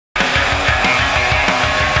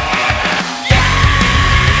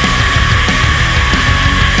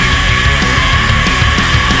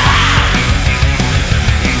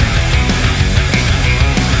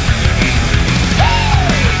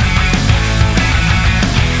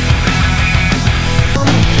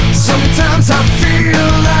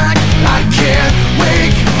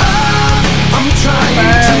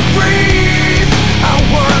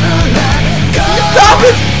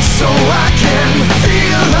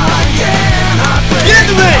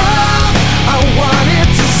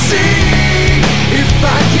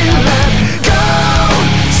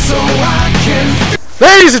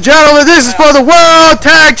Ladies and gentlemen, this is for the World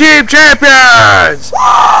Tag Team Champions! Woo!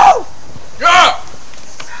 Yeah!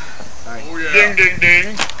 Right. Oh, yeah. Ding, ding,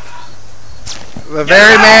 ding. The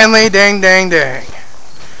very manly ding, ding, ding.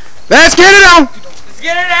 Let's get it on! Let's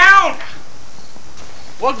get it down!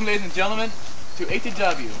 Welcome, ladies and gentlemen, to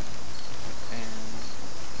ATW.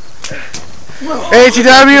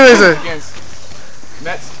 ATW is a against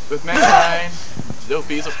Mets with Mankind, Joe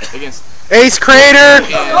Beazle against Ace Crater.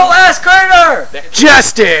 Oh, Ace Crater!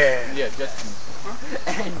 Justin. Yeah, Justin.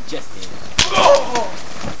 And Justin.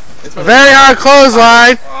 A very hard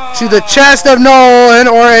clothesline to the chest of Nolan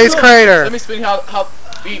or Ace Crater. Let me explain how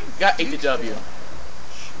we got ATW.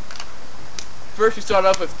 First, we started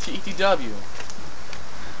off with ATW,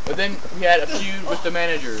 but then we had a feud with the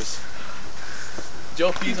managers.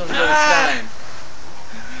 Joe Beazle and Joe Stein.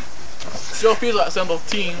 Joe Beazle assembled a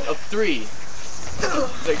team of 3,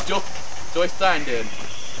 like Joey Stein did.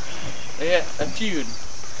 They had a feud.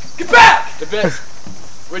 Get back! The best.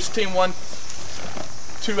 Which team won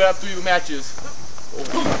 2 out of 3 matches?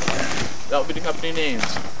 That would be the company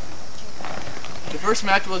names. The first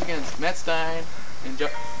match was against Matt Stein and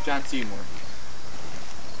John Seymour.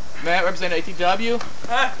 Matt represented ATW,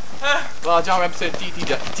 while John represented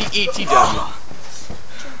TETW.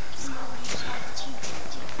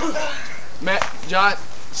 John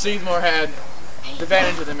Seymour had the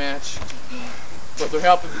advantage of the match, but with the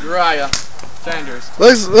help of Uriah Sanders.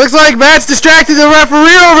 Looks like Matt's distracted the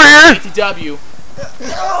referee over here. ATW.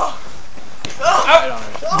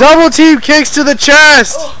 Double team kicks to the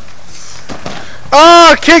chest.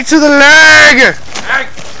 Oh, kick to the leg.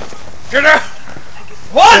 Get out!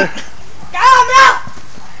 One! Oh, no!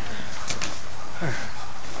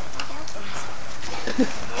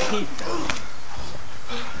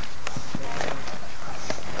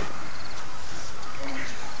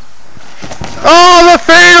 Oh, the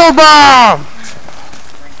fatal bomb!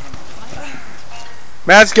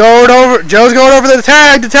 Matt's going over. Joe's going over the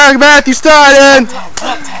tag to tag Matthew Stein in.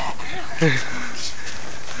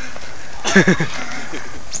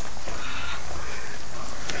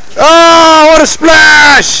 Oh, what a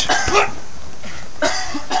splash!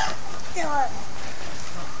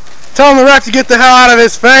 Tell him the ref to get the hell out of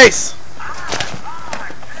his face.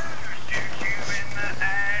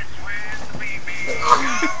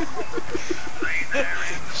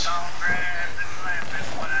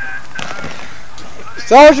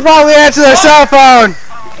 Someone should probably answer their cell phone.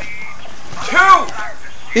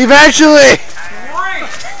 2! Eventually. 3!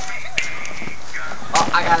 Oh,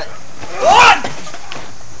 I got it. 1!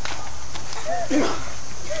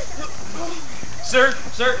 Sir,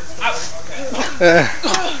 out.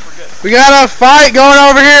 We got a fight going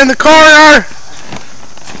over here in the corner.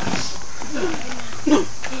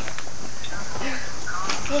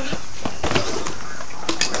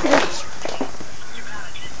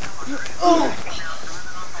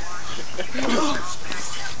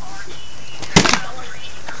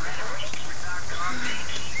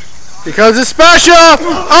 Here comes a special!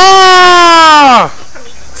 Oh!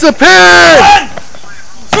 It's a pin! 1,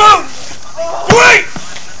 2, 3!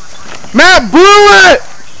 Matt blew it!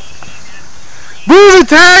 Blew the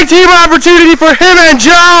tag team opportunity for him and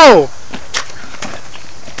Joe!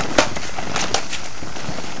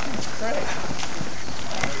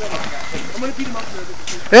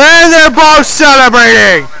 And they're both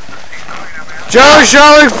celebrating! Joe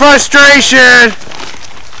showing frustration!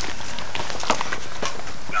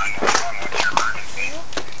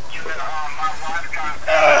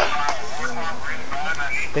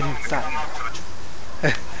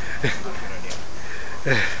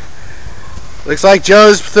 Looks like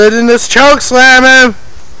Joe's fitting this choke slam him.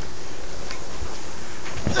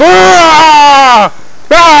 Oh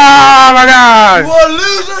my God! You are a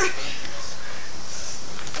loser!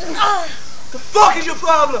 The fuck is your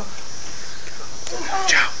problem?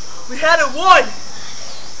 Joe. We had it won!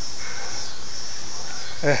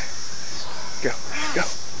 Go.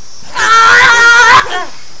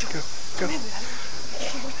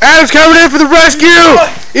 Adam's coming in for the rescue!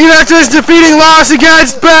 Electra's defeating loss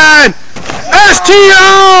against Ben!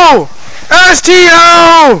 STO!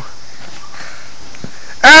 STO!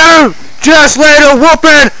 Adam just laid a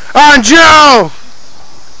whooping on Joe!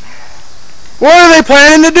 What are they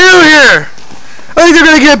planning to do here? I think they're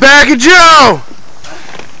gonna get back at Joe!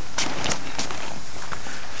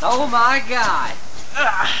 Oh my God!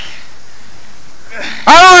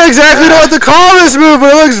 I don't exactly know what to call this move,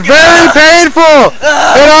 but it looks very painful!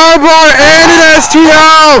 An armbar and an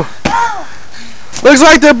STO! Looks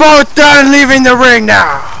like they're both done leaving the ring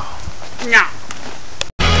now. No.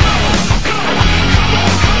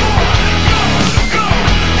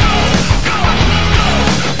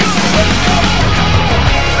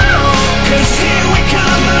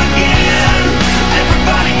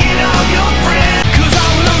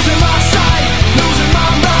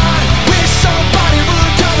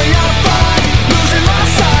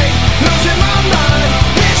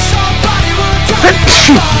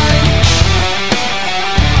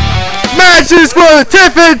 This is for the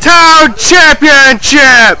Tiffin Town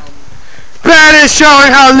Championship. Ben is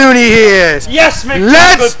showing how loony he is. Yes,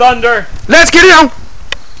 Let's- Thunder. Let's get it on.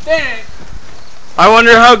 Dang. I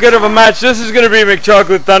wonder how good of a match this is going to be,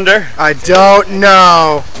 McChocolate Thunder. I don't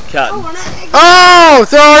know. Cut. Oh,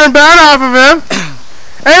 throwing Ben off of him.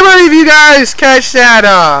 Anybody of you guys catch that,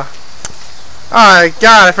 oh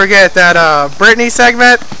god, I forget that, Britney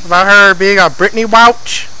segment about her being a Britney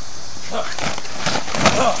Wouch?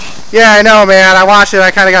 Yeah, I know, man. I watched it.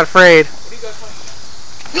 I kind of got afraid.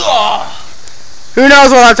 Who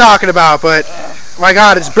knows what I'm talking about, but my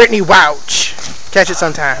god, it's Britney Wouch. Catch it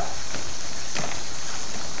sometime.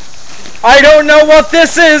 I don't know what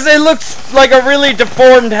this is. It looks like a really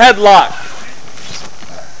deformed headlock.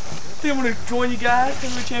 I think I'm gonna join you guys.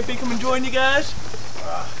 I'm a champion. Come and join you guys.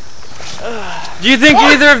 Do you think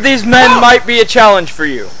either of these men might be a challenge for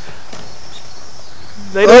you?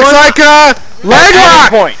 They don't Looks want- like a leg At any lock.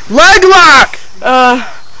 point. Leg lock.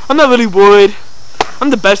 I'm not really worried. I'm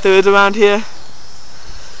the best there is around here.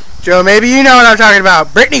 Joe, maybe you know what I'm talking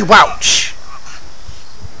about. Britney Wouch.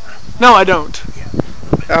 No, I don't.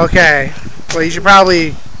 Okay. Well, you should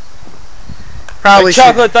probably Like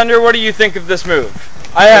Chocolate Thunder, what do you think of this move?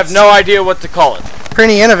 I have no idea what to call it.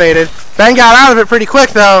 pretty innovative. Ben got out of it pretty quick,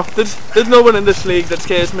 though. There's no one in this league that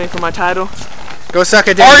scares me for my title. Go suck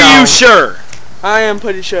a dick. Are you dog. sure? I am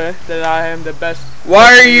pretty sure that I am the best.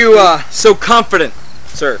 Why are you so confident,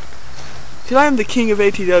 sir? Because I am the king of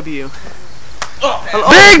ATW.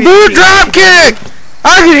 Big boot drop kick!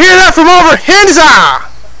 I can hear that from over Hinza!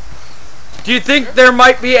 Do you think there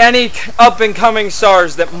might be any up-and-coming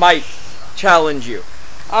stars that might challenge you?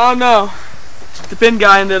 I don't know. The thin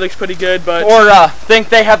guy in there looks pretty good, but Or think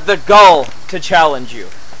they have the gall to challenge you?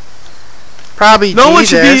 Probably no one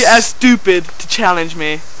Jesus. should be as stupid to challenge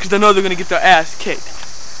me, because they know they're gonna get their ass kicked.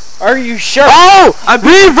 Are you sure? Oh!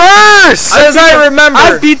 Reverse! As I remember,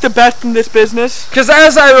 I beat the best in this business. because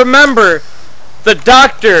as I remember, the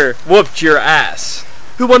doctor whooped your ass.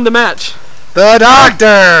 Who won the match? The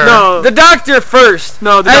doctor! No, The doctor first,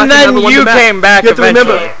 no, the and doctor then never won you the match. came back You have to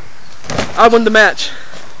eventually. remember, I won the match.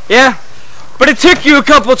 Yeah, but it took you a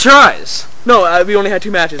couple tries. No, we only had 2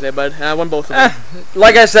 matches there, bud. I won both of them.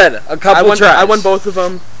 Like I said, a couple tries. I won both of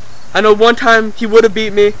them. I know one time he would have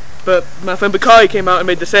beat me, but my friend Bakari came out and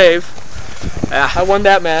made the save. I won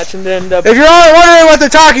that match, and then If you're all wondering what they're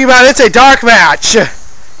talking about, it's a dark match.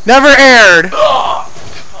 Never aired.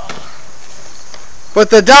 But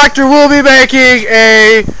the doctor will be making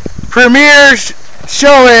a premiere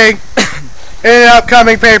showing in an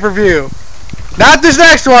upcoming pay-per-view. Not this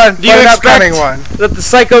next one, Do but you an expect upcoming one. that the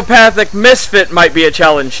psychopathic misfit might be a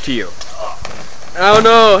challenge to you? I don't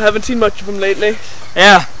know. Haven't seen much of him lately.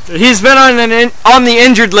 Yeah, he's been on the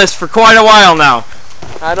injured list for quite a while now.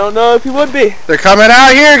 I don't know if he would be. They're coming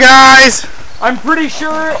out here, guys. I'm pretty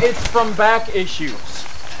sure it's from back issues.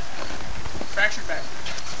 Fractured back.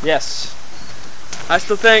 Yes. I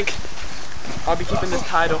still think I'll be keeping this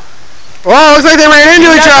title. Whoa, looks like they ran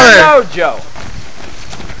into each other. No, Joe.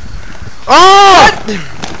 Oh!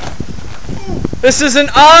 This is an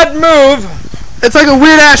odd move. It's like a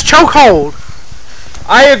weird-ass chokehold.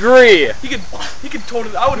 I agree. He could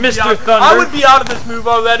totally. I would Mr. be out. Thunder. I would be out of this move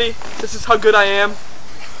already. This is how good I am.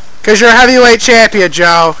 Because you're a heavyweight champion,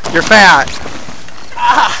 Joe. You're fat.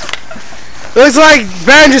 Looks like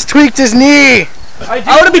Ben just tweaked his knee. I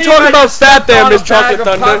wouldn't be talking about that there, Miss Chocolate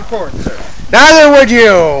Thunder. Popcorn, sir. Neither would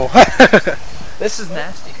you. This is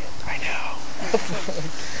nasty.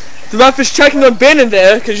 The ref is checking on Ben in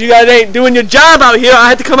there because you guys ain't doing your job out here. I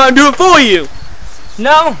had to come out and do it for you.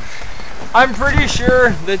 No, I'm pretty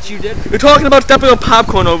sure that you did. You're talking about stepping on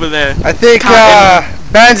popcorn over there. I think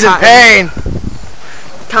Ben's in pain.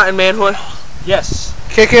 Cotton man, what? Yes.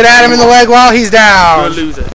 Kick it at him in the leg while he's You're a down. loser.